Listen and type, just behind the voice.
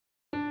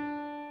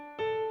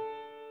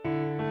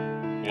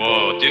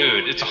Whoa,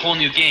 dude, it's a whole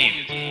new game.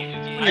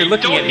 You're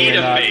looking at me need or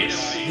a not.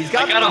 face.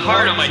 I got a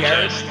heart on my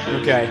chest.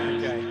 Okay.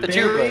 The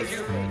tubers.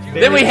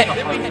 Then we hit.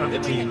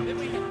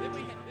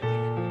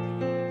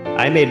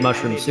 I made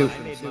mushroom soup.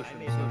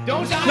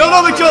 No,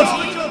 McJones!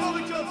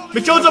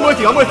 McJones, I'm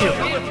with you.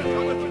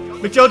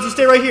 McJones, you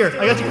stay right here.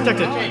 I got you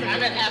protected.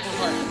 I'm at half a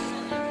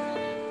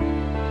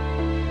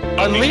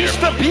heart. Unleash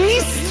the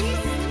beast!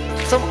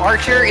 Some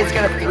archer is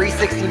gonna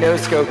 360 no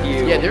scope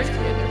you. Yeah, there's.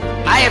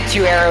 I have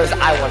 2 arrows.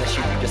 I want to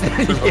shoot you just to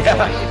prove a point.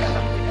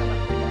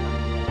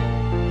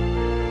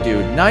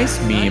 Dude, nice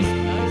meme.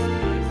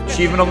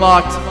 Achievement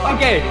unlocked.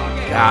 Okay.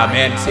 Ah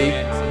man, see,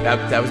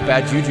 that was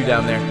bad juju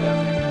down there.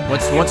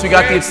 Once we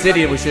got the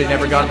obsidian, we should have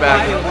never gone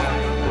back.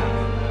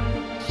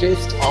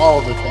 Just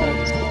all the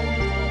things.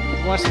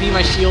 Who wants to be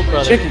my shield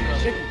brother? Chicken.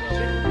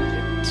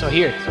 So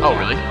here. Oh,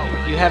 really?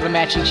 You have a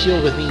matching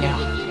shield with me now.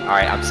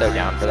 Alright, I'm so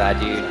down for that,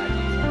 dude.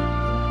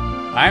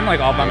 I'm like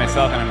all by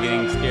myself and I'm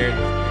getting scared.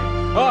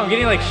 Oh, I'm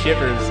getting like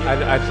shivers.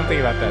 Something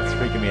about that's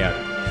freaking me out.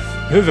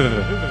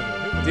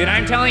 Dude,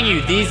 I'm telling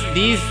you, these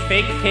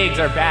fake pigs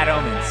are bad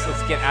omens.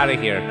 Let's get out of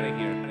here.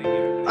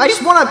 I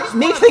just want to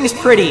make things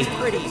pretty.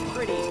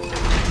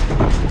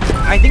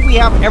 I think we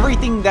have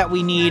everything that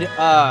we need.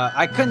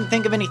 I couldn't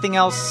think of anything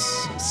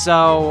else,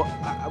 so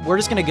we're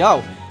just gonna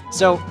go.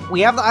 So we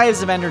have the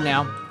Eyes of Ender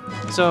now.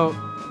 So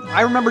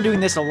I remember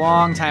doing this a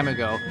long time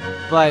ago,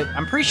 but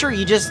I'm pretty sure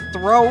you just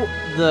throw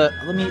the.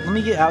 Let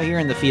me get out here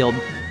in the field.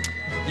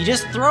 You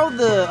just throw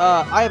the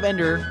Eye of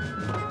Ender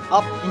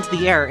up into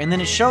the air, and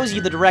then it shows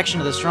you the direction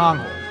of the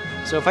stronghold.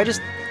 So if I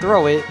just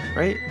throw it,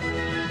 right?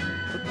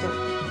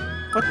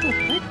 What the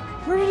heck?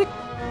 Where did it?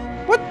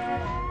 What?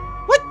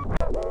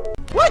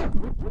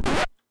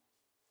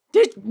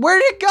 Where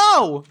did it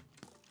go?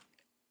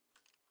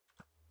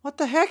 What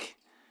the heck?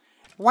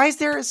 Why is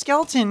there a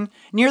skeleton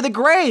near the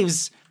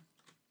graves?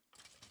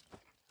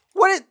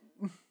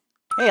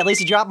 Hey, at least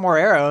he dropped more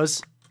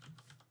arrows.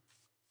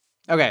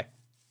 Okay.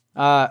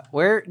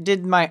 Where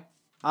did my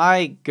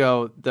eye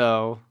go,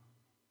 though?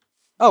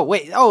 Oh,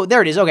 wait. Oh,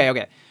 there it is.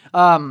 Okay.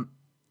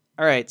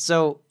 Alright,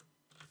 so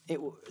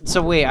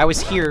wait, I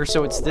was here,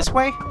 so it's this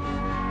way?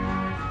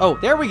 Oh,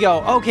 there we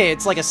go. Okay,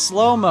 it's like a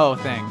slow-mo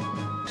thing.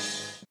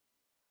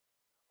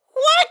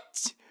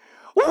 What?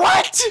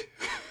 What?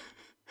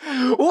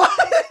 Oh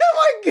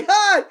my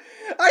god!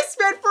 I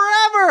spent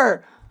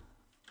forever!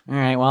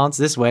 Alright, well, it's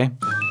this way.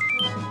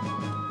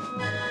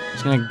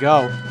 Just gonna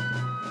go.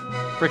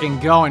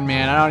 Freaking going,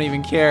 man. I don't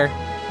even care.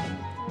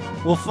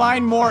 We'll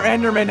find more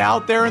Endermen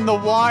out there in the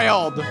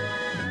wild.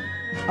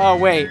 Oh,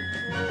 wait.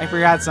 I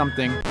forgot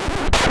something.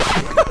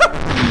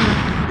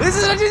 This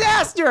is a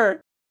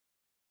disaster!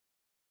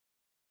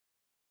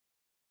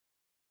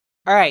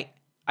 Alright.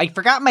 I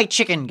forgot my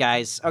chicken,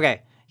 guys.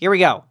 Okay, here we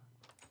go.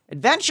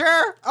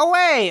 Adventure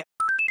away!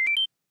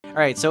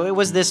 Alright, so it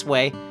was this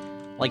way.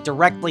 Like,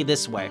 directly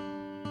this way.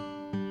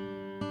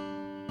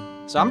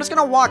 So I'm just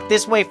gonna walk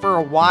this way for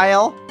a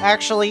while,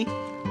 actually.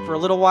 For a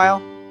little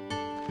while.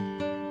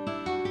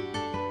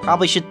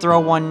 Probably should throw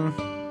one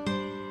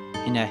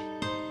in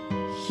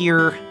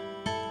here.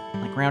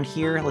 Like around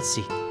here. Let's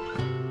see.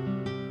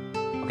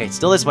 Okay,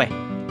 still this way.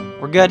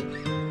 We're good.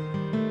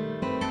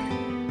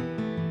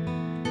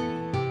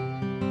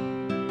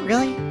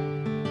 Really?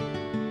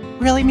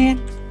 Really,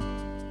 man?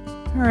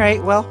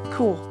 Alright, well,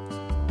 cool.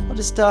 I'll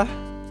just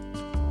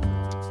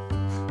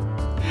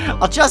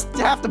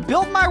have to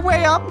build my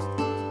way up.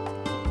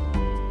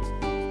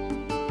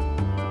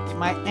 Get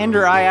my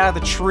ender eye out of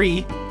the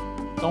tree.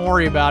 Don't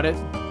worry about it.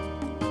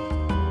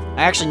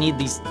 I actually need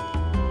these...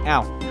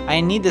 Ow. I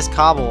need this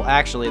cobble,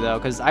 actually, though,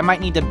 because I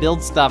might need to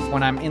build stuff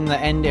when I'm in the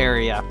end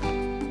area.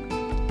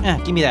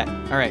 Give me that.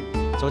 Alright.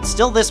 So it's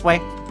still this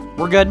way.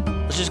 We're good.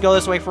 Let's just go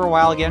this way for a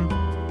while again.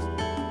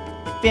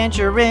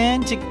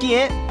 Venturing to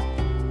get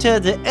to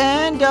the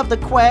end of the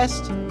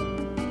quest.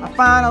 I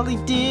finally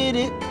did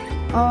it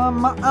on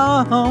my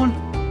own.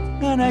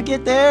 When I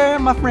get there,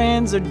 my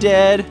friends are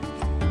dead.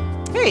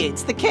 Hey,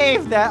 it's the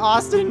cave that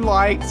Austin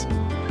liked.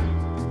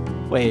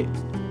 Wait.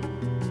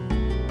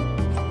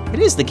 It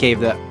is the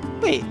cave that...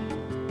 Wait.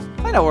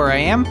 I know where I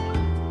am.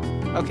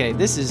 Okay,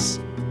 this is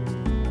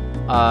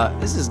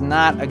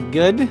not a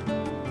good...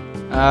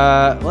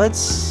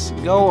 let's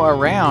go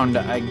around,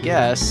 I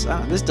guess.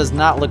 This does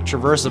not look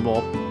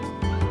traversable.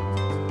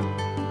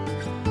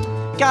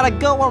 Gotta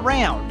go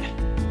around.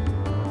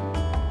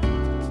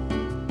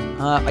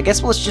 I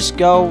guess let's just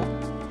go...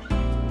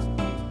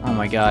 Oh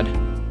my god.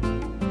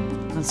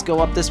 Let's go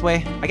up this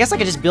way. I guess I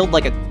could just build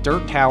like a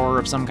dirt tower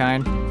of some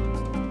kind.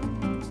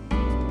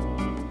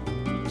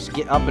 Just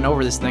get up and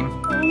over this thing.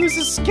 Oh, this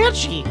is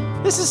sketchy.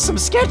 This is some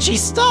sketchy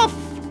stuff.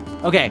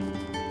 Okay.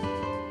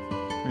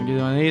 We're gonna do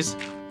one of these.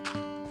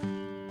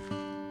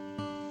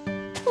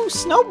 Ooh,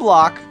 snow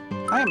block.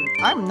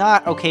 I'm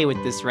not okay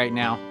with this right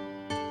now.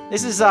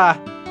 This is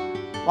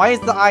why is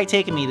the eye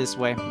taking me this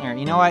way? There,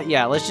 you know what?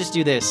 Yeah, let's just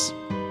do this.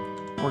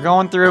 We're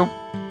going through.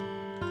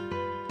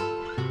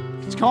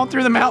 It's going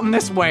through the mountain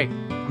this way.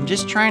 I'm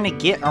just trying to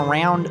get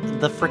around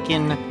the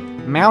frickin'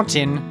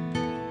 mountain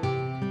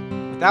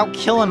without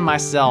killing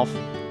myself.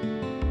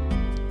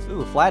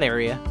 Ooh, flat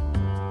area.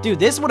 Dude,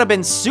 this would have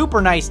been super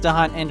nice to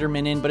hunt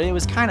Enderman in, but it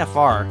was kind of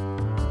far.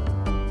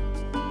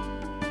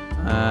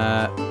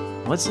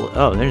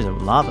 Oh, there's a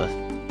lava.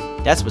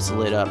 That's what's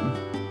lit up.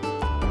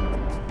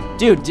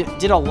 Dude,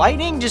 did a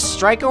lightning just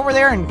strike over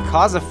there and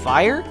cause a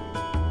fire?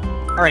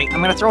 All right,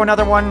 I'm gonna throw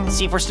another one,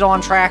 see if we're still on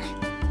track.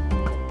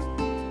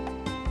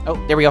 Oh,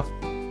 there we go.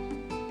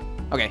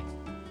 Okay.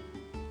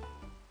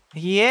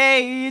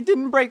 Yay, it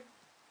didn't break.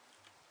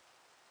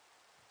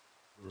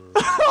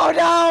 Oh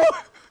no!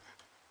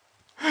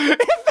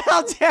 It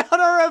fell down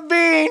a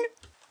ravine!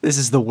 This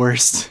is the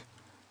worst.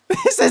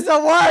 This is the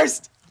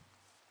worst!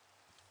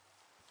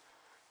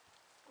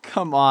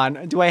 Come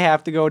on, do I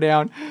have to go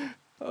down?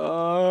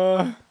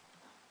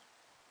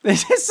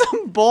 This is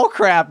some bull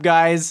crap,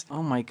 guys.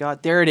 Oh my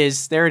god, there it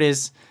is, there it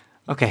is.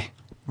 Okay,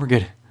 we're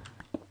good.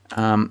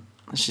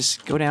 Let's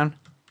just go down.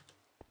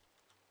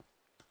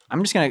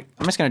 I'm just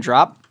gonna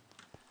drop,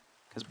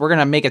 because we're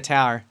gonna make a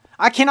tower.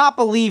 I cannot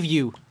believe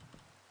you.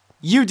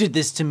 You did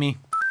this to me.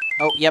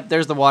 Oh, yep,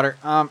 there's the water.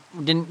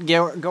 Didn't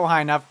go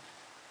high enough.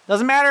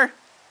 Doesn't matter.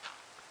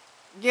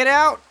 Get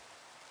out.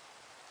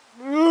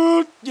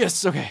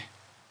 Yes, okay.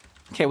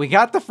 Okay, we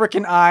got the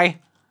frickin' eye.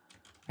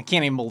 I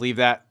can't even believe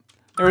that.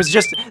 There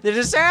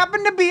just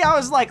happened to be, I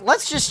was like,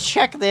 let's just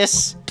check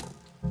this.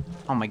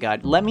 Oh my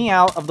god, let me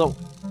out of the,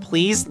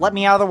 please, let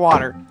me out of the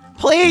water.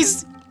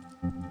 Please!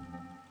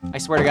 I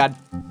swear to god.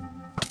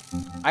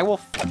 I will,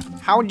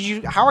 how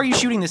are you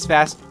shooting this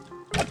fast?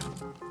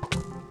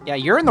 Yeah,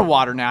 you're in the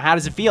water now. How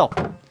does it feel?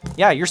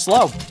 Yeah, you're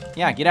slow.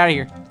 Yeah, get out of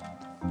here.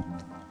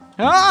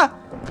 Ah!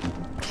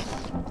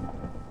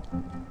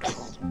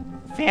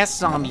 Fast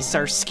zombies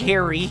are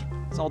scary.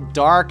 It's all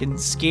dark and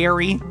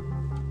scary.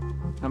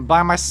 I'm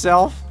by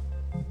myself.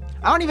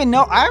 I don't even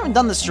know. I haven't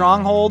done the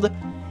stronghold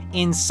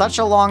in such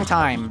a long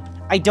time.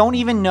 I don't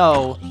even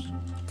know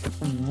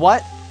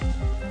what,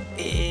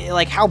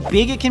 like how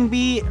big it can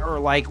be, or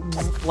like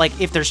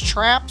if there's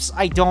traps.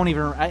 I don't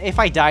even, if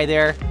I die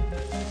there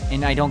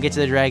and I don't get to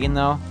the dragon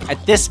though,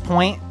 at this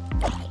point,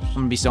 I'm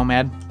gonna be so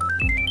mad.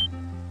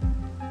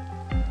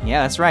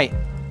 Yeah, that's right.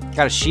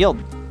 Got a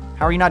shield.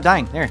 How are you not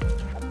dying? There.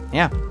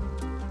 Yeah.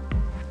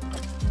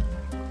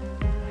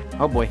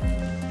 Oh boy.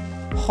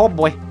 Oh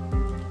boy.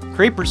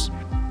 Creepers.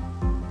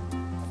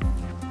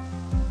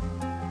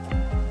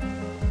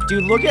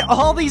 Dude, look at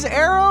all these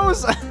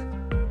arrows!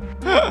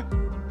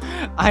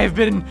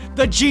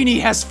 The genie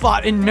has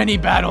fought in many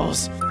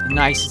battles.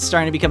 Nice, it's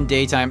starting to become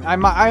daytime.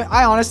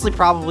 I honestly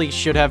probably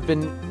should have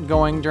been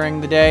going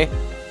during the day.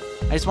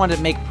 I just wanted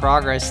to make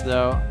progress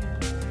though.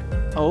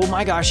 Oh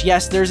my gosh,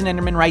 yes, there's an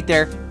Enderman right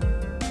there.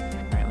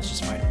 Alright, let's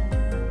just fight him.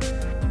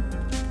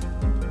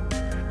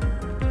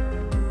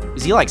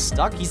 Is he like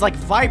stuck? He's like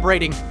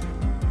vibrating.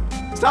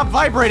 Stop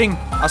vibrating!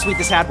 I'll sweep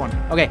this had one.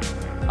 Okay.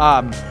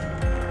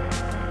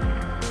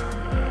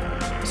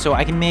 So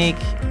I can make,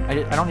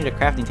 I don't need a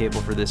crafting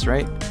table for this,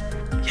 right?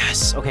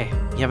 Yes, okay,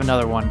 you have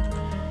another one.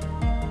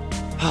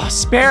 Oh,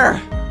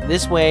 spare!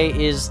 This way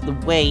is the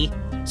way.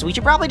 So we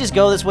should probably just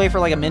go this way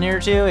for like a minute or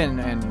two and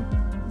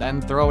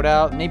then throw it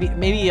out. Maybe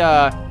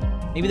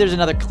there's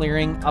another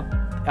clearing up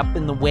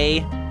in the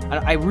way.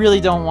 I really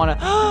don't want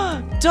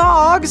to.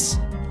 Dogs!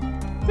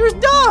 There's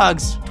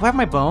dogs! Do I have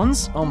my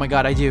bones? Oh my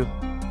god, I do.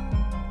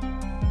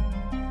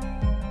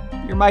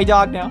 You're my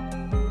dog now.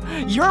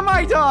 You're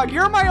my dog!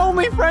 You're my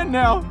only friend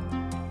now!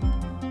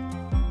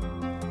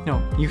 No,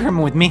 you're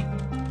coming with me.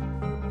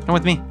 Come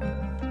with me.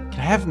 Can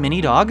I have mini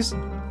dogs?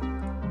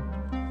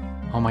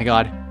 Oh my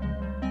god.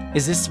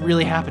 Is this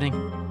really happening?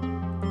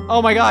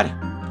 Oh my god!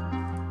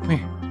 Come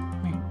here.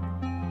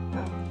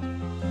 Come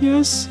here.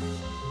 Yes.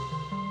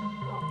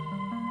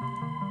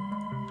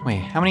 Wait,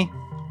 how many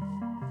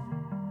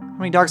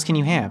dogs can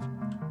you have?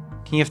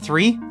 Can you have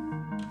 3?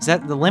 Is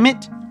that the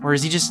limit? Or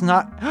is he just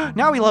not?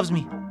 Now he loves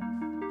me.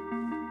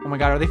 Oh my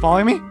god, are they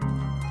following me?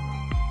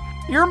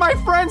 You're my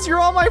friends! You're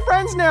all my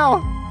friends now!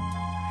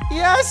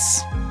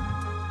 Yes!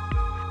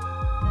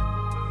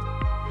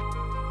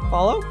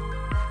 Follow?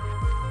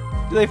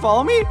 Do they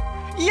follow me?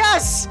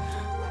 Yes!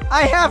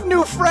 I have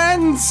new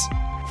friends!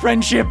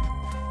 Friendship.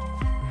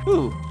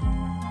 Ooh.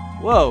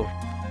 Whoa.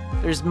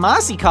 There's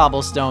mossy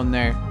cobblestone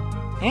there.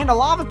 And a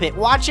lava pit.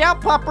 Watch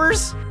out,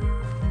 puppers!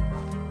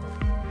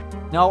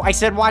 No, I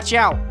said watch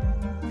out.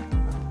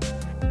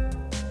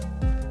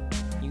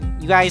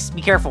 You guys,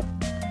 be careful.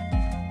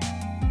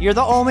 You're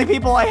the only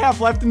people I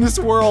have left in this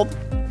world.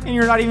 And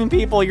you're not even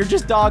people, you're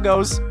just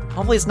doggos.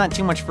 Hopefully it's not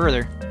too much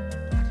further.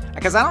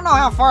 Because I don't know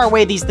how far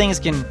away these things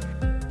can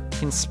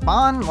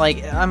spawn.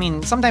 Like, I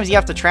mean, sometimes you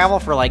have to travel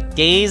for like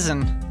days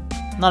and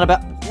not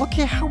about... Look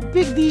at how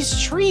big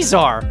these trees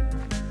are.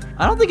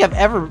 I don't think I've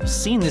ever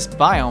seen this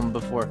biome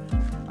before.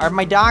 Are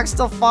my dogs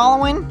still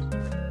following?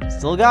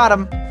 Still got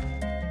them.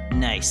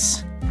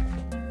 Nice.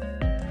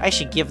 I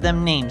should give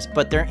them names,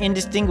 but they're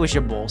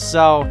indistinguishable,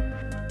 so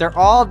they're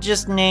all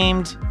just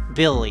named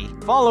Billy.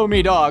 Follow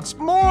me, dogs.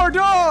 More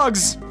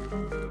dogs!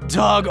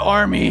 Dog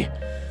army.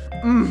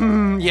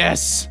 Mm-hmm,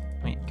 yes.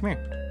 Wait, come here.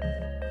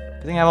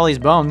 I think I have all these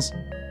bones.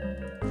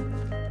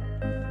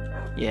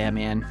 Yeah,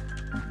 man.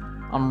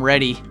 I'm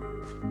ready.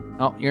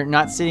 Oh, you're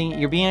not sitting.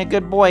 You're being a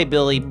good boy,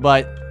 Billy,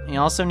 but you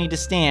also need to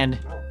stand.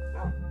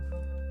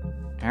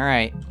 All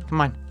right, come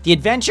on. The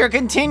adventure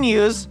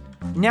continues.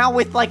 Now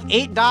with like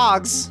 8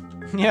 dogs.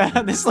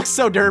 Yeah, this looks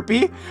so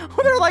derpy.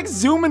 They're like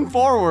zooming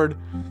forward.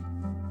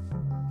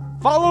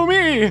 Follow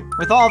me!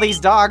 With all these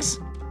dogs,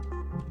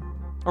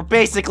 we're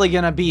basically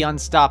gonna be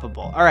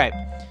unstoppable. All right.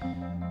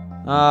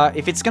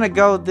 If it's gonna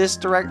go this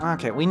direct,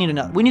 okay, we need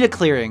a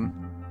clearing,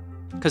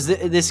 because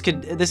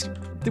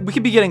we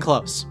could be getting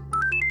close.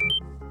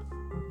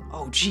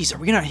 Oh, geez, are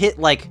we gonna hit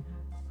like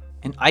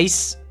an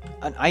ice?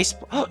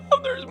 Oh,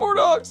 there's more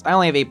dogs. I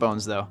only have 8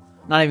 bones though.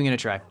 Not even gonna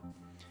try.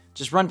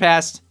 Just run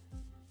past.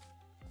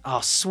 Oh,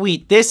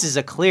 sweet. This is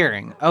a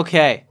clearing.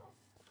 Okay.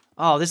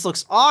 Oh, this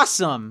looks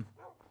awesome.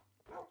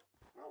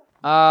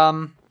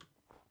 All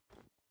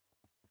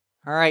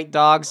right,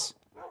 dogs.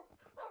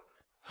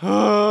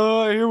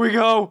 Here we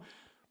go.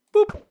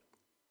 Boop.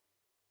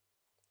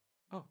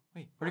 Oh,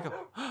 wait, where'd it go?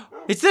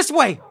 It's this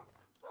way.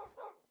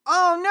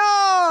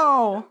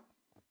 Oh,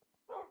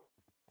 no.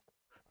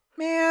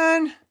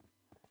 Man,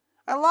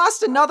 I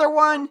lost another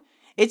one.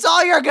 It's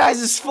all your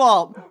guys'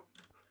 fault.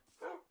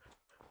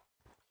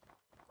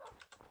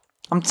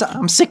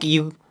 I'm sick of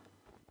you.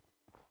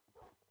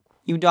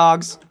 You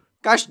dogs.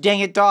 Gosh dang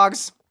it,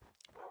 dogs.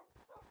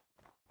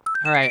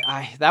 All right,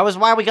 that was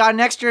why we got an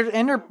extra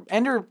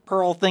ender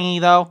pearl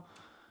thingy though,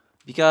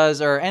 because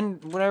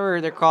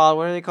whatever they're called.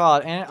 What do they call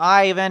it? An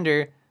eye of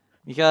ender,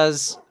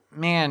 because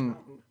man,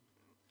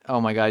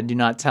 oh my God, do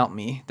not tell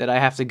me that I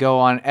have to go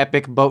on an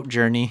epic boat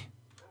journey.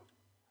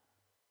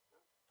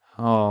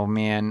 Oh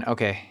man,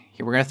 okay,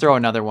 here we're gonna throw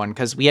another one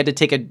because we had to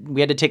take a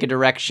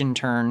direction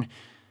turn,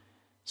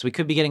 so we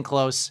could be getting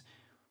close.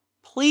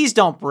 Please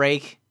don't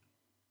break.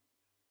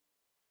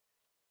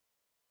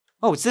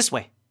 Oh, it's this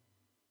way.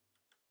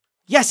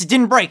 Yes, it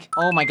didn't break.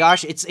 Oh my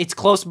gosh, it's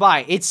close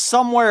by. It's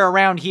somewhere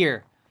around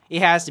here.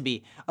 It has to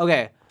be.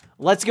 Okay,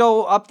 let's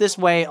go up this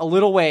way a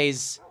little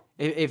ways.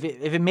 If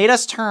it made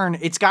us turn,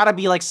 it's gotta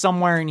be like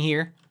somewhere in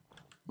here.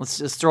 Let's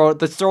throw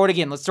it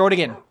again. Let's throw it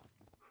again.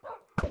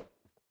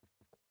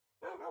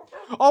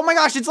 Oh my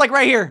gosh, it's like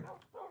right here.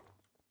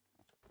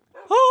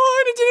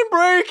 Oh, and it didn't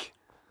break.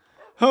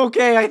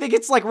 Okay, I think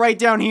it's like right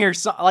down here.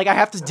 So, like I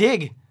have to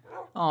dig.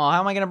 Oh,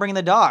 how am I gonna bring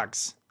the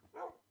dogs?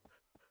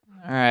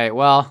 All right,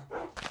 well.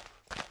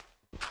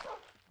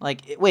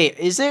 Like, wait,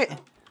 is it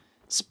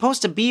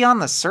supposed to be on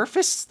the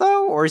surface,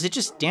 though? Or is it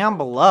just down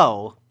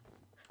below?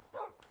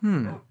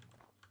 I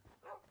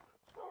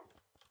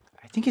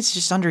think it's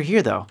just under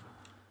here, though.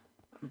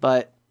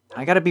 But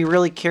I gotta be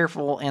really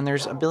careful, and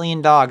there's a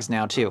billion dogs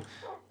now, too.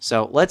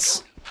 So, I'm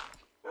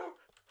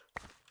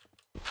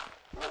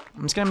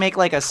just gonna make,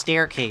 like, a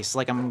staircase.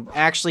 Like, I'm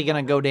actually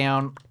gonna go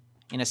down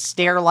in a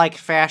stair-like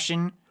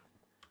fashion.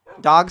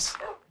 Dogs?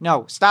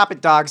 No, stop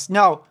it, dogs.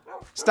 No,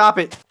 stop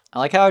it. I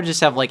like how I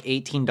just have like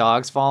 18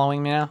 dogs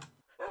following me now.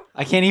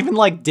 I can't even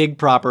like dig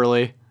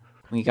properly.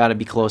 We gotta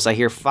be close. I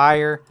hear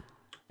fire.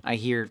 I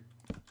hear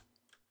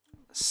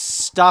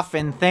stuff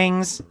and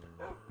things.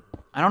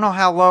 I don't know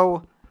how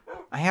low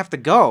I have to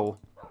go.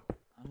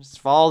 I'll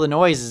just follow the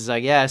noises, I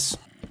guess.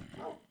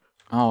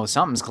 Oh,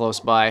 something's close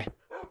by.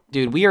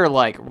 Dude, we are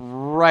like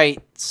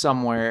right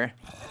somewhere.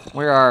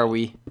 Where are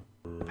we?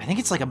 I think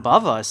it's like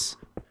above us.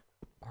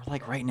 Or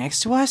like right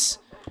next to us?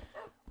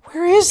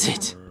 Where is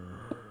it?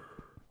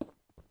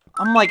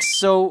 I'm like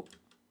so...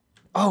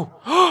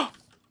 Oh!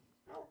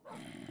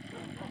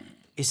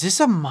 Is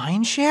this a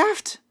mine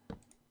shaft?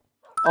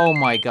 Oh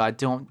my God,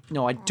 don't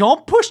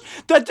push!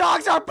 The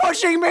dogs are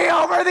pushing me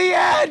over the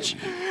edge!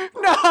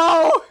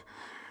 No!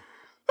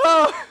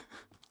 Oh!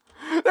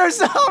 There's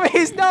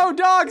zombies! No,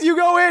 dogs, you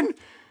go in!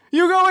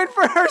 You go in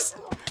first!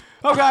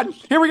 Oh God,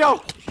 here we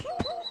go!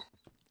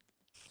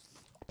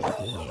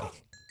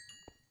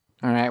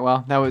 Alright,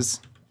 well, that was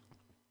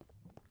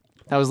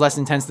less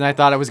intense than I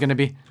thought it was gonna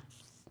be.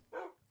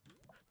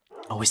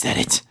 Oh, is that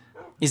it?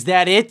 Is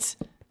that it?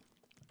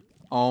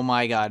 Oh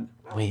my God.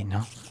 Wait,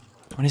 no.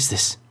 What is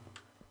this?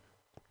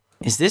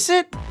 Is this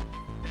it?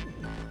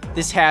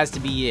 This has to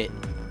be it.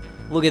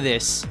 Look at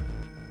this.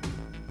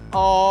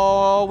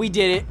 Oh, we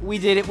did it. We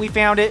did it. We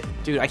found it.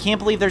 Dude, I can't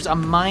believe there's a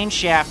mine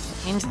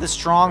shaft into the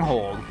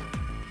stronghold.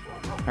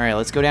 All right,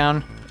 let's go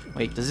down.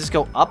 Wait, does this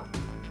go up?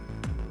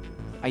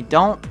 I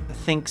don't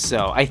think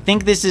so. I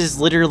think this is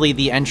literally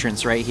the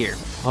entrance right here.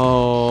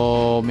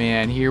 Oh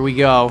man, here we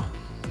go.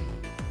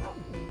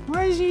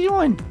 What is he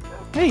doing?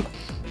 Hey,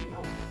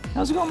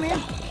 how's it going,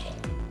 man?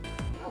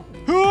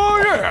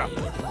 Oh yeah!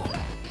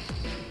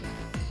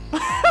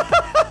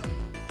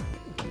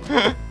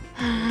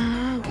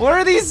 What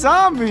are these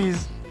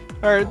zombies?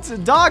 Or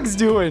dogs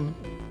doing?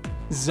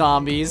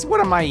 Zombies? What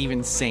am I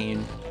even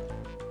saying?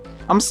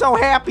 I'm so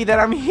happy that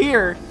I'm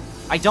here.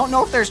 I don't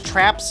know if there's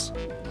traps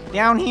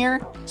down here,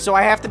 so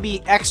I have to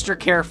be extra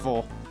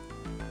careful.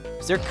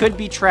 'Cause there could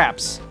be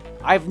traps.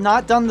 I've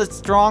not done the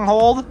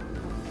stronghold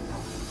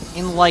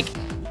in like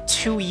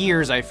 2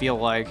 years, I feel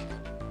like.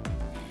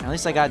 At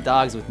least I got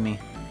dogs with me.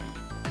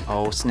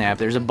 Oh snap,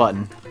 there's a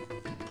button.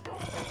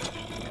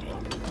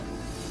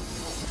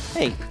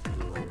 Hey,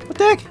 what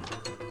the heck?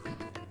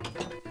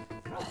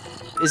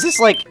 Is this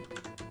like...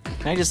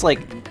 Can I just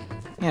like...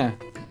 Yeah.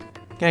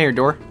 Get out of here,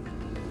 door.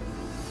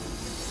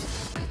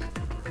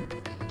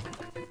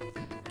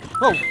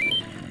 Whoa!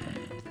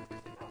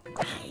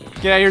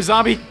 Get out of here,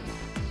 zombie!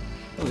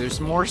 Oh, there's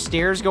more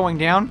stairs going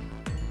down.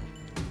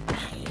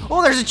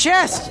 Oh, there's a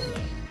chest!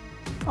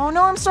 Oh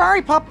no, I'm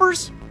sorry,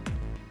 puppers.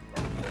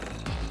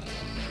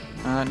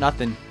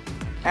 Nothing.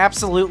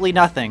 Absolutely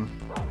nothing.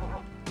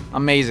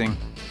 Amazing.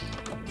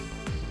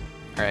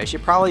 Alright, I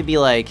should probably be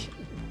like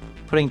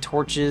putting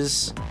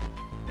torches.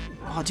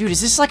 Oh, dude,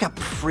 is this like a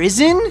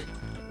prison?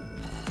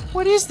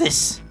 What is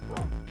this?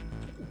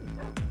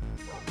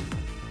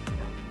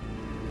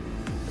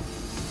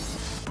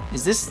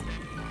 Is this...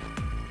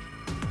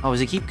 Oh,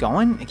 does it keep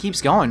going? It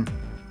keeps going.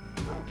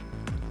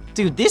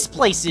 Dude, this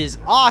place is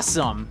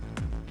awesome.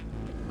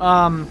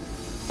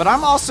 But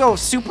I'm also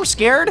super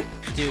scared.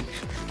 Dude,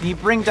 can you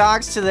bring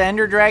dogs to the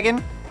Ender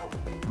Dragon?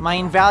 My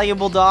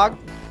invaluable dog.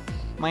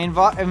 My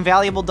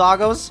invaluable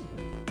doggos.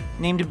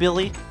 Named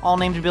Billy. All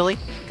named Billy.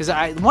 Because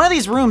one of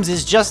these rooms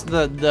is just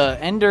the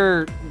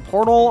Ender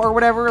portal or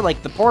whatever.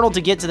 Like, the portal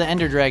to get to the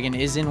Ender Dragon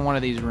is in one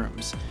of these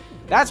rooms.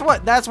 That's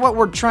what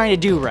we're trying to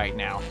do right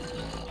now.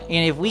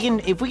 And if we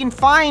can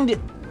find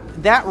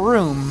that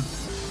room,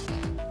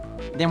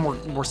 then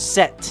we're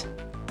set.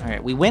 All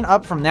right, we went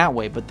up from that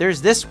way, but there's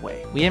this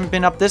way. We haven't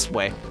been up this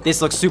way.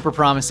 This looks super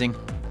promising.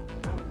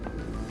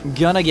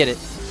 Gonna get it.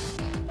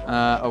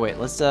 Oh wait,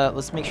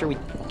 let's make sure we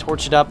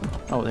torch it up.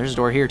 Oh, there's a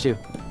door here too.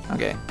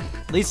 Okay,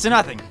 leads to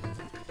nothing.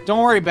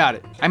 Don't worry about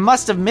it. I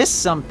must have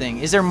missed something.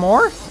 Is there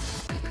more?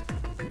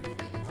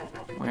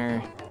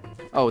 Where?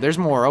 Oh, there's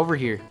more over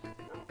here.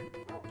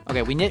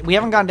 Okay, we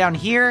haven't gone down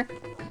here.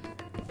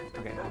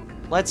 Okay,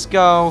 let's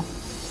go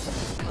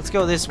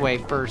this way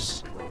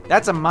first.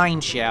 That's a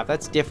mine shaft.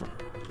 That's different.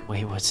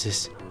 Wait, what's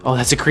this? Oh,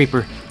 that's a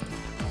creeper.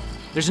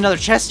 There's another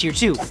chest here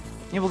too.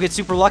 Maybe we'll get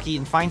super lucky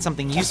and find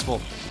something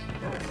useful.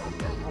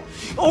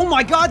 Oh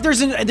my God!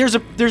 There's a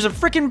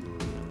freaking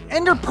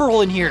ender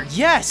pearl in here.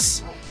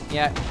 Yes.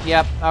 Yeah.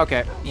 Yep.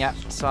 Okay. Yeah.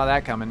 Saw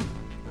that coming.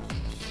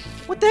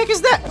 What the heck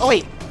is that? Oh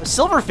wait, a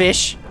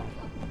silverfish.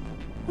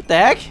 What the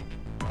heck?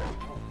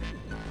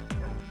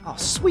 Oh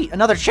sweet,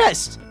 another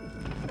chest.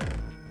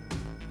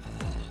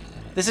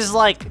 This is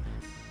like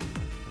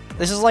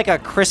a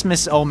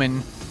Christmas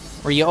omen.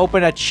 Where you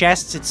open a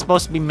chest, it's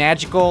supposed to be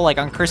magical, like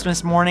on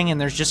Christmas morning, and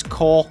there's just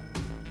coal.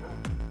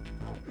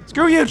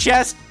 Screw you,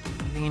 chest!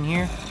 Anything in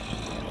here?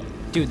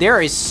 Dude,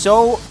 there is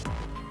so...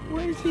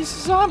 What are these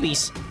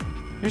zombies?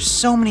 There's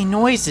so many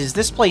noises.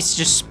 This place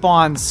just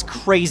spawns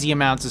crazy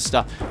amounts of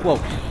stuff. Whoa.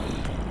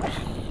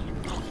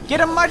 Get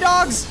him, my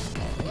dogs!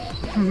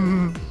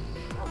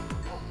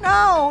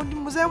 No!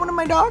 Was that one of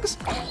my dogs?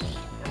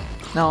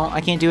 No,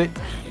 I can't do it.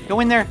 Go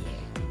in there.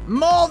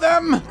 Maul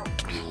them!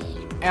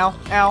 Ow,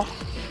 ow.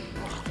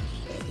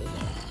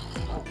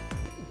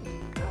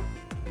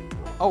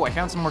 Oh, I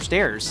found some more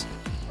stairs.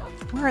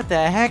 Where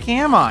the heck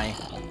am I?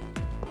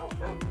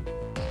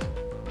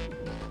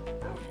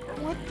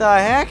 What the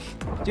heck?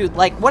 Dude,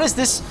 like, what is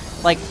this?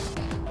 Like...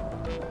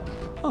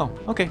 Oh,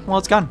 okay. Well,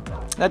 it's gone.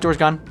 That door's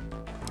gone.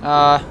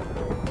 I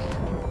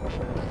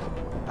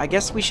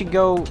guess we should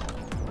go...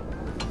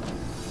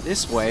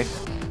 this way.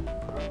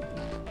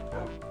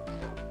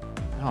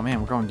 Oh,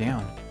 man, we're going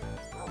down.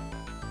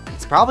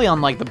 It's probably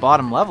on, like, the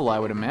bottom level, I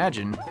would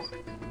imagine.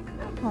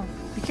 Oh,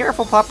 be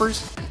careful,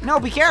 puppers. No,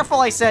 be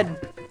careful, I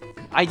said.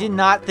 I did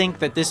not think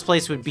that this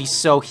place would be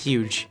so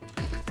huge.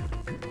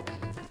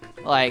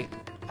 Like,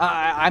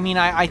 I mean,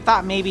 I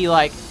thought maybe,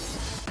 like,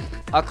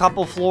 a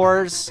couple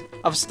floors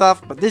of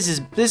stuff, but this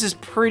is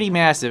pretty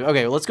massive.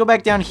 Okay, let's go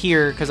back down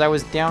here, because I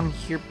was down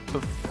here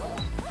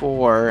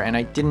before, and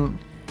I didn't...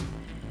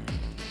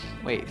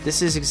 Wait,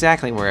 this is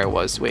exactly where I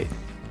was. Wait.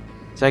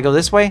 Did I go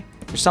this way?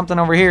 There's something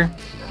over here.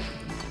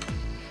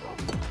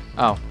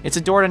 Oh, it's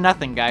a door to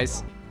nothing,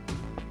 guys.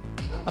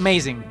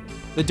 Amazing.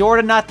 The door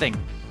to nothing.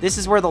 This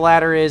is where the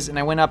ladder is, and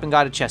I went up and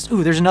got a chest.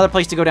 Ooh, there's another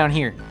place to go down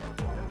here.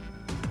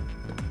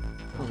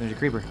 Oh, there's a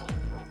creeper.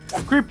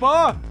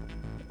 Creeper!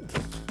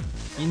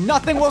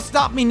 Nothing will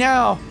stop me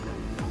now!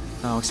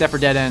 Oh, except for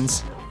dead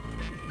ends.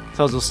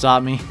 Those will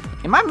stop me.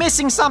 Am I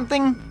missing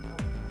something?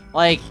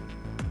 Like,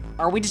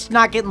 are we just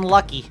not getting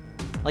lucky?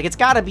 Like, it's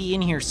gotta be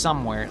in here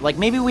somewhere. Like,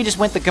 maybe we just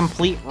went the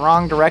complete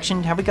wrong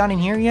direction. Have we gone in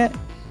here yet?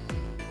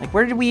 Like,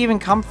 where did we even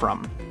come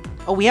from?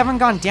 Oh, we haven't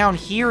gone down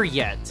here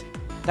yet.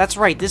 That's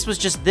right, this was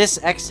just this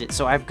exit.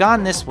 So I've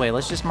gone this way.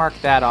 Let's just mark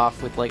that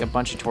off with, like, a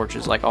bunch of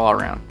torches, like, all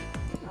around.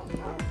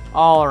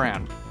 All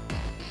around.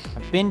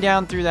 I've been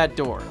down through that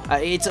door.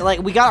 It's,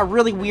 like, we got a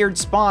really weird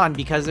spawn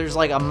because there's,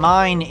 like, a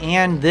mine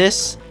and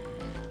this.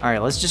 All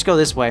right, let's just go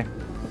this way.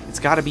 It's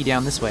gotta be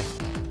down this way.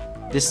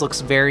 This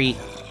looks very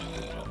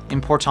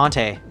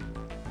importante.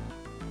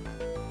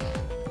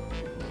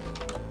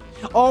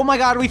 Oh my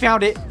God, we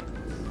found it.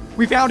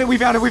 We found it, we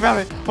found it, we found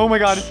it. Oh my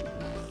God,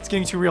 it's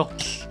getting too real.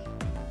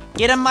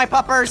 Get him, my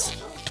puppers.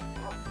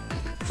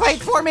 Fight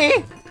for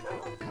me.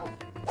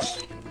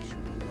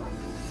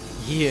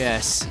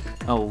 Yes.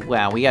 Oh,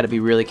 wow, we gotta be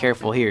really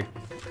careful here.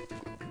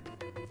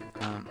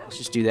 Let's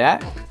just do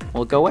that.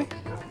 Will it go away?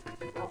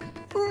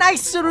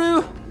 Nice,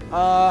 Saru!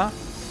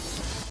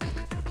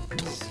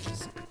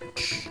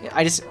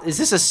 Is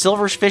this a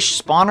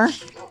silverfish spawner?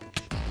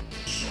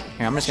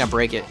 Here, I'm just gonna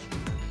break it.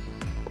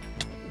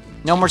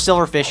 No more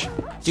silverfish.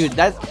 Dude,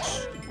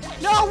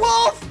 no,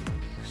 wolf!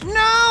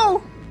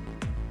 No!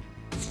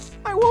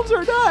 My wolves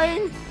are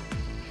dying!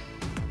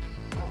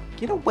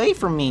 Get away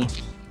from me.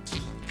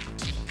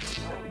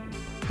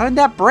 How did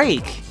that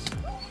break?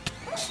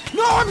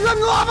 No, I'm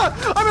in lava!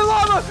 I'm in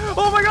lava!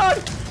 Oh my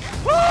god!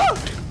 Ah!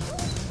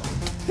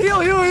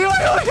 Heal, heal, heal,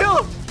 heal,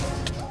 heal!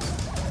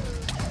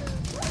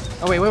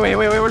 Oh, wait,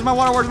 where's my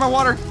water? Where's my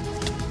water?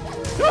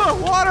 Oh,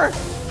 water!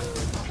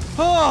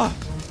 Oh!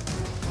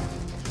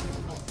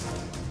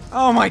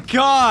 Oh my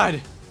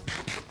god!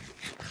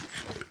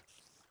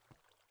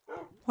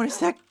 What is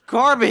that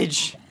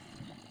garbage?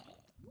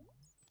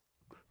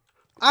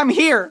 I'm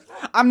here!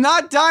 I'm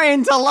not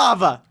dying to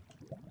lava!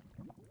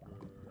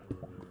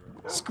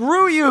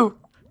 Screw you!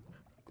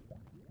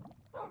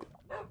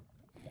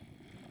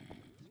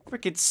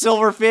 Frickin'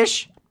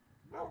 silverfish!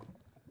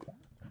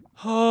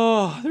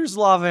 Oh, there's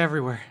lava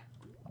everywhere.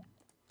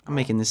 I'm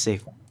making this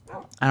safe.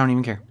 I don't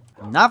even care.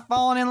 I'm not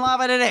falling in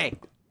lava today!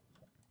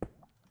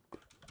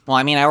 Well,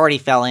 I mean, I already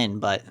fell in,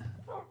 but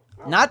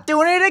not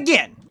doing it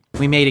again.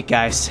 We made it,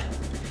 guys.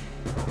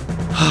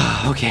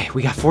 Okay,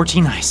 we got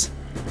 14 eyes.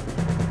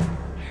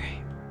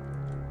 Alright.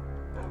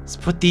 Let's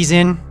put these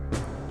in.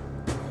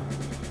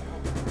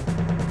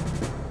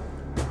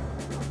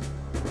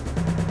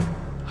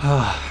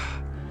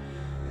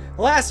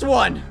 Last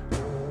one!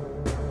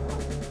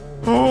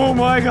 Oh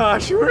my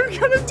gosh, we're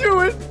gonna do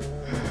it!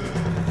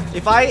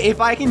 If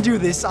I can do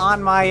this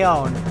on my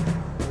own,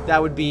 that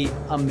would be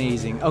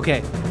amazing.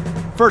 Okay.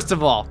 First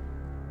of all,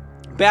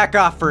 back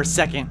off for a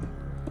second.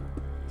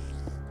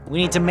 We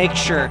need to make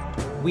sure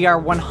we are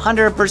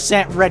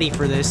 100% ready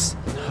for this.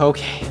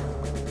 Okay.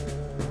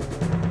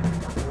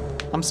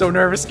 I'm so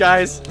nervous,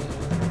 guys.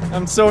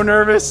 I'm so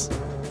nervous.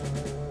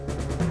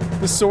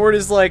 The sword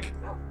is like...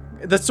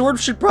 The sword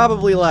should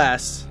probably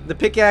last. The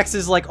pickaxe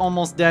is like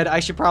almost dead.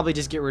 I should probably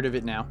just get rid of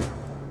it now.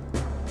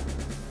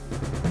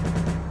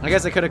 I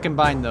guess I could have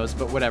combined those,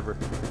 but whatever.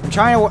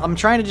 I'm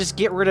trying to just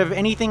get rid of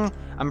anything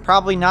I'm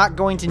probably not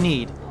going to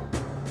need.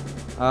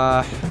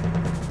 Got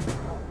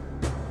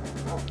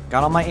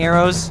all my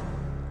arrows.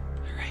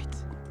 Alright.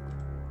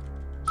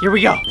 Here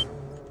we go.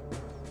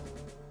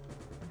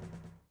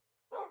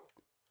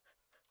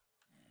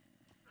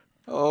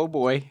 Oh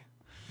boy.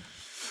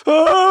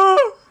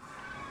 Oh!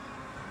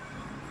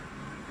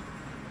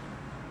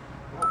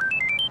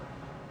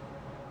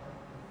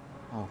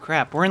 Oh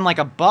crap, we're in like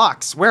a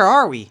box. Where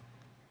are we?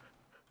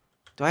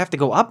 Do I have to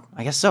go up?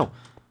 I guess so.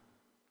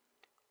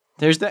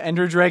 There's the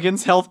Ender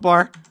Dragon's health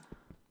bar.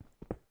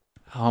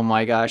 Oh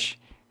my gosh.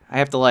 I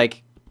have to,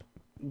 like,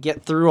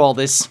 get through all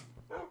this.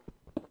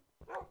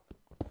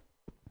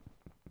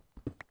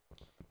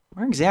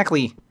 Where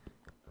exactly?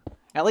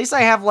 At least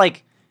I have,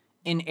 like,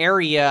 an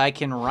area I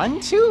can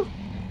run to?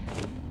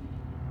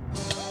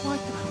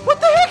 What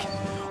the heck?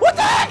 What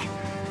the heck?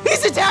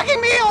 He's attacking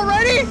me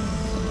already?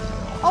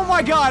 Oh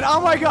my god,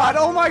 oh my god,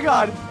 oh my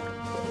god.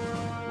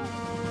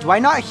 Do I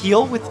not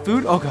heal with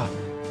food? Oh god.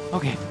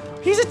 Okay.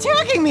 He's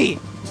attacking me!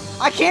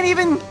 I can't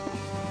even...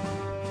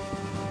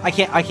 I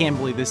can't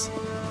believe this.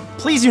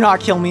 Please do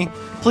not kill me.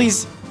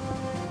 Please.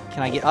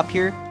 Can I get up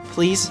here?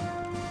 Please?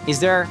 Is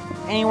there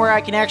anywhere I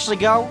can actually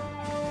go?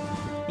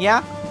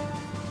 Yeah?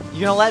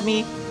 You gonna let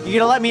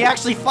me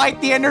actually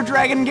fight the Ender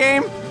Dragon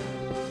game?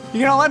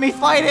 You gonna let me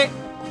fight it?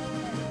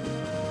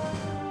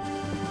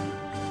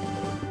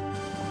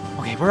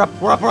 Okay, we're up.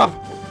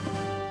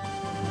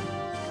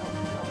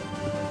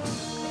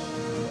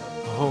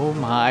 Oh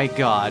my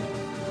god.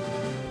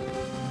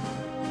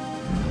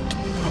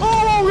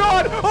 Oh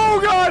god! Oh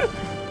god!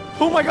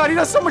 Oh my god, he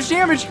does so much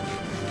damage!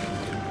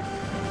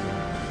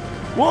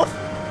 Wolf!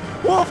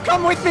 Wolf,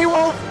 come with me,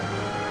 Wolf!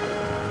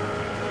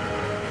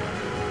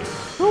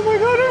 Oh my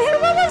god, I'm here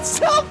by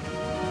myself!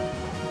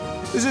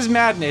 This is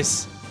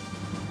madness.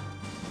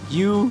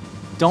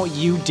 Don't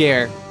you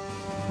dare.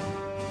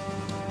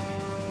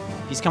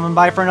 He's coming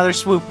by for another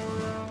swoop.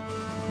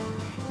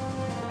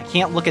 I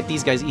can't look at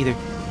these guys either.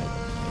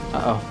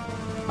 Uh-oh.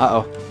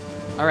 Uh-oh.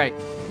 Alright.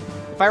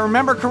 If I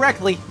remember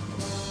correctly...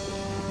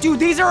 Dude,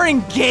 these are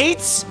in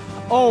gates?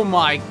 Oh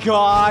my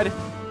god.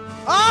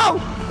 Oh!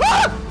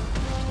 Ah!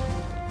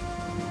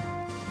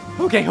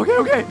 Okay.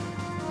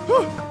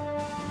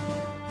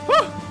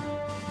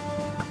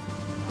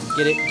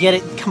 Get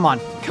it. Come on.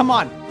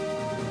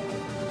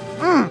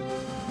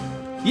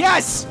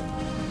 Yes!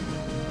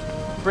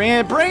 Bring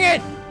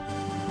it!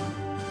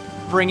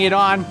 Bring it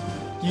on,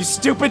 you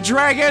stupid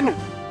dragon!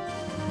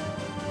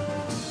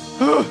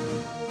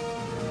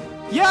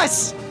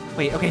 Yes!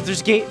 Wait, okay,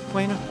 there's a gate.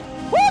 Wait, no.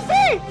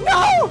 Wolfie!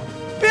 No!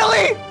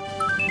 Billy!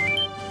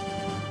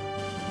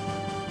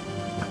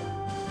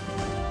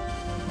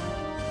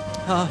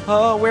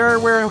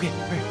 Where? Okay,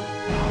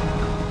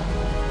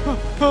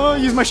 where?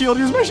 Use my shield.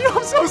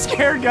 I'm so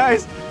scared,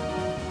 guys.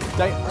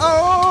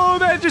 Oh,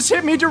 that just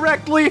hit me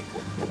directly.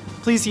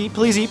 Please eat,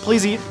 please eat,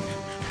 please eat.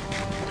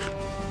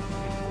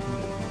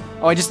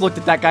 Oh, I just looked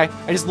at that guy.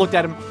 I just looked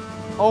at him.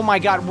 Oh my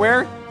god,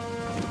 where?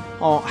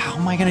 Oh, how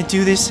am I gonna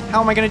do this?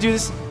 How am I gonna do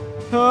this?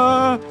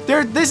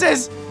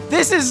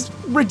 This is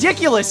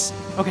ridiculous.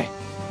 Okay.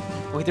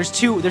 Wait, there's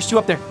two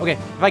up there. Okay,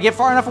 if I get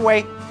far enough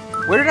away,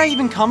 where did I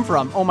even come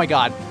from? Oh my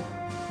god.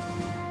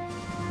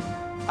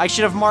 I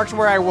should have marked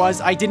where I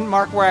was. I didn't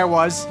mark where I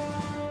was.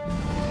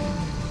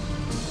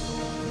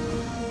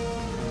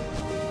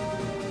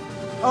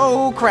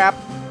 Oh crap.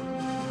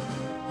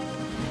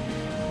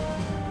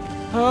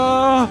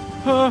 Oh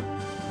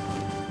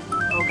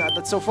god,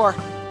 that's so far.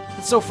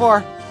 It's so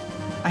far.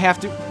 I have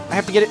to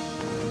get it.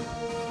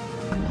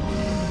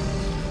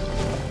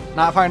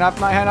 Not far enough,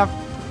 not high enough.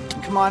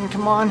 Come on,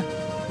 come on.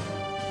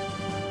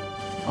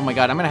 Oh my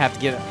god, I'm gonna have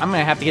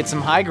to get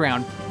some high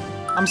ground.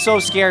 I'm so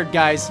scared,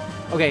 guys.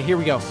 Okay, here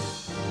we go.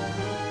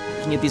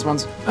 I can get these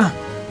ones.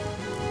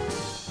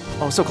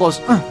 Oh, so close.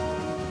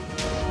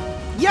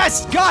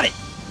 Yes, got it!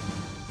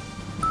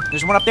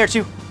 There's one up there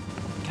too.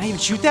 Can I even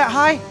shoot that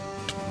high?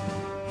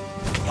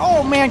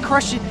 Oh man,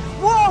 crushed it.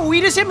 Whoa,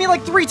 he just hit me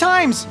like 3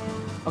 times.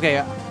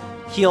 Okay,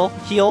 heal,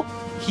 heal,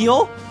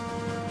 heal,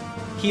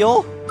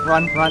 heal.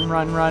 Run, run,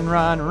 run, run,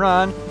 run,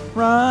 run,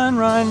 run,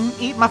 run.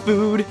 Eat my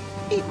food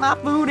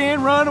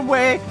and run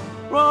away.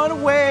 Run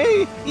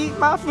away, eat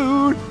my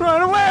food,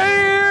 run away,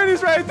 and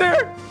he's right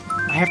there.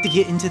 I have to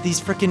get into these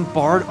freaking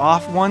barred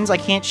off ones. I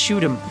can't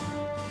shoot him.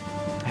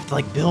 I have to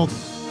like build.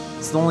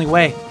 It's the only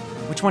way.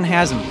 Which one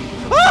has him?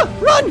 Ah,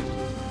 run!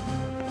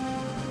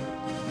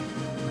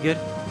 Good.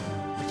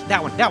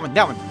 That one, that one,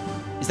 that one.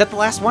 Is that the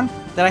last one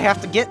that I have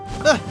to get?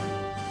 Ugh.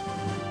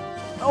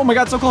 Oh my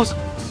god, so close.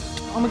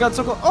 Oh my god,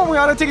 so close. Oh my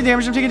god, I'm taking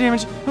damage, I'm taking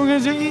damage. I'm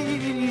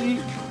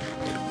gonna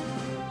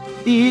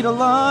eat a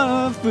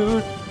lot of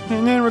food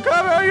and then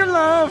recover your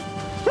love.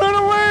 Run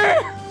away!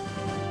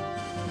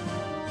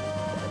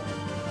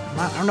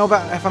 I don't know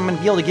about if I'm gonna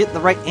be able to get the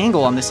right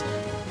angle on this.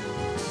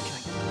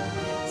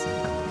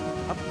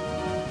 Up.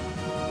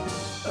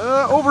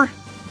 Over.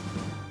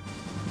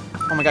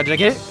 Oh my god, did I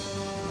get it?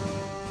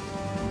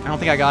 I don't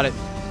think I got it.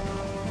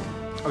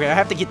 Okay, I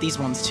have to get these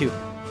ones too.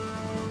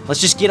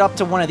 Let's just get up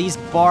to one of these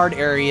barred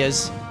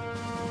areas.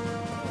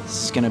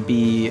 This is gonna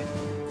be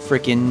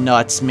freaking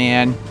nuts,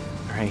 man.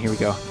 Alright, here we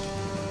go.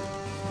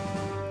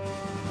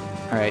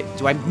 Alright,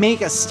 do I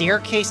make a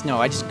staircase? No,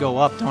 I just go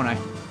up, don't I?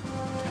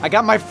 I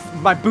got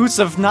my boots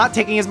of not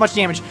taking as much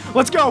damage.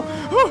 Let's go!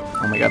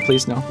 Oh my god,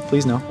 please no.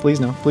 Please no. Please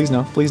no. Please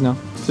no. Please no.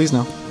 Please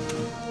no.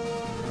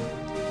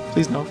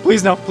 Please no.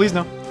 Please no. Please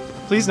no.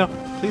 Please no.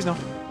 Please no.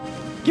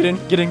 Get in,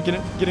 get in, get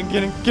in, get in,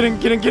 get in, get in,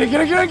 get in, get in,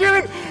 get in, get in,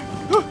 get in!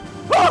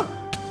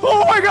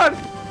 Oh my god!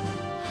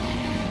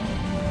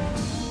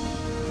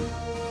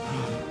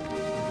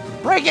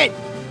 Break it!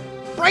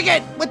 Break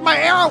it with my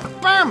arrow!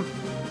 Bam!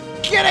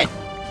 Get it!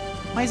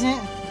 Why isn't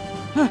it?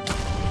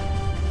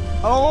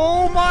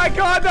 Oh my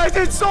god, that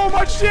did so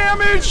much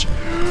damage!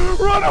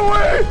 Run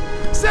away!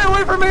 Stay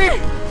away from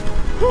me!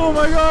 Oh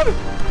my god!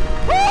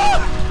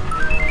 Ah!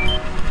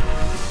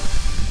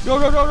 Go,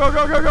 go, go, go,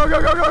 go, go, go,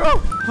 go, go, go,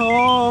 go!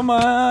 Oh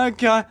my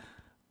god.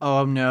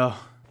 Oh no.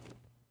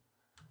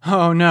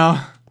 Oh no.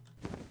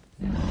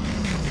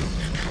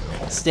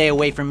 Stay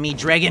away from me,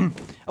 dragon.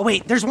 Oh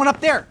wait, there's one up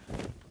there.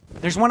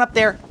 There's one up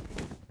there.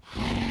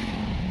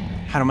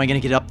 How am I gonna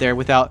get up there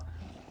without...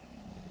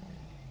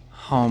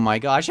 Oh my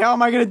gosh, how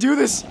am I gonna do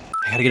this?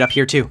 I gotta get up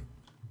here too.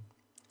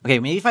 Okay,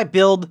 maybe if I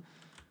build,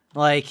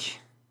 like...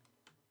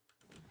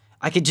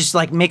 I could just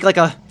like make like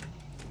a...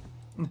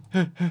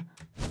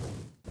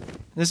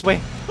 This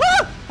way.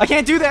 Ah! I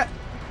can't do that!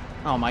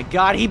 Oh my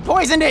god, he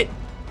poisoned it!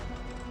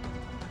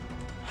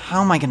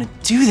 How am I gonna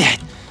do that?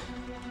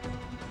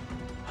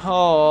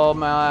 Oh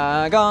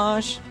my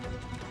gosh.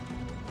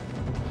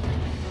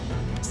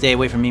 Stay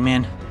away from me,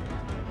 man.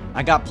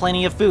 I got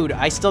plenty of food.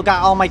 I still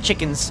got all my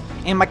chickens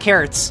and my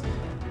carrots.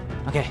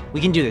 Okay, we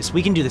can do this.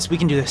 We can do this. We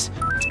can do this.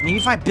 Maybe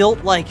if I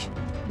built, like,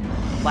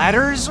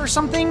 ladders or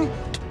something?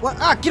 What?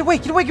 Ah, get away,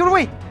 get away, get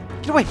away!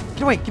 Get away,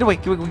 get away, get away,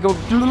 get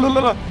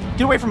away,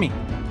 get away from me.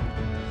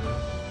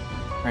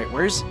 Alright,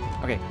 where's...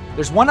 Okay,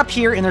 there's one up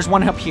here and there's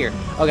one up here.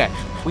 Okay,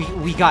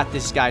 we got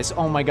this, guys.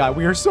 Oh my god,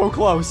 we are so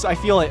close. I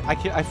feel it.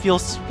 I feel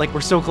like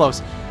we're so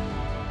close.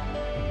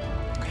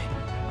 Okay,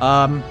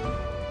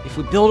 if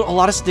we build a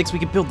lot of sticks, we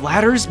could build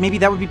ladders. Maybe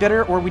that would be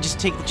better, or we just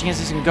take the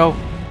chances and go.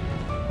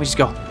 We just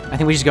go. I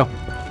think we just go.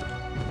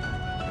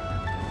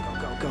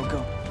 Go, go, go,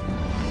 go.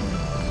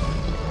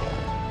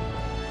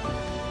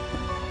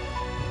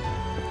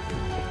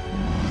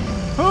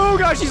 Oh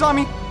gosh, he's on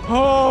me.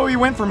 Oh, he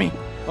went for me.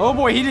 Oh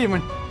boy, he didn't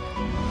even...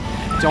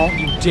 Don't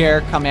you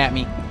dare come at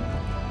me.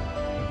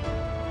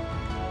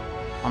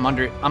 I'm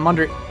under it. I'm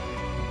under it.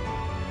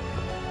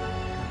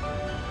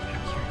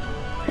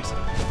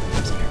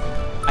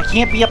 I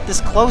can't be up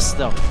this close,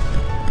 though.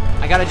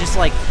 I gotta just,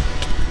 like...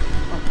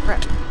 Oh,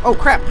 crap. Oh,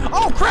 crap.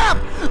 Oh, crap!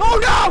 Oh,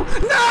 no!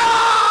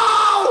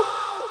 No!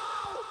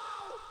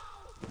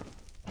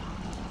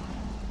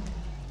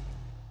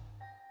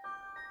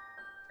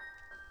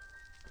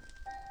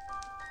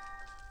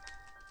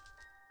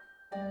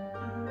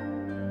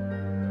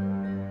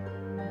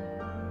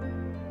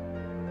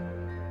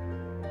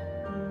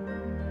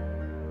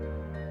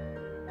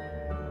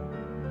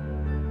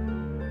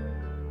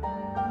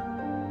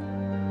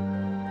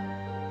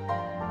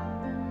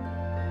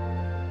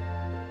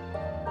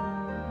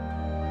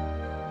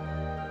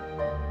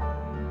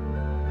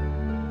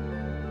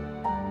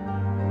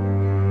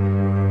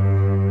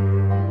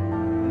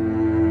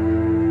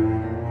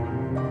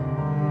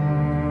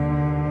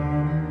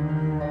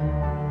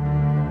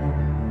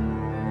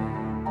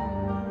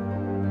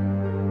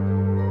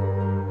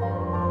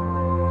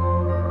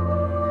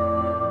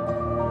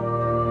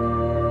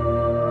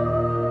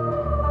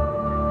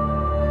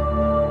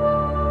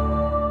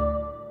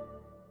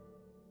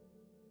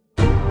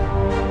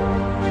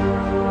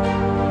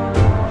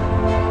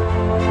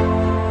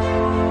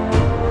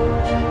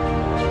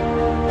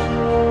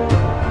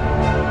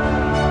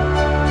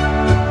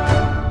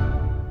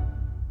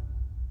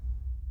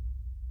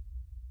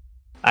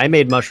 I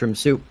made mushroom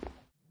soup.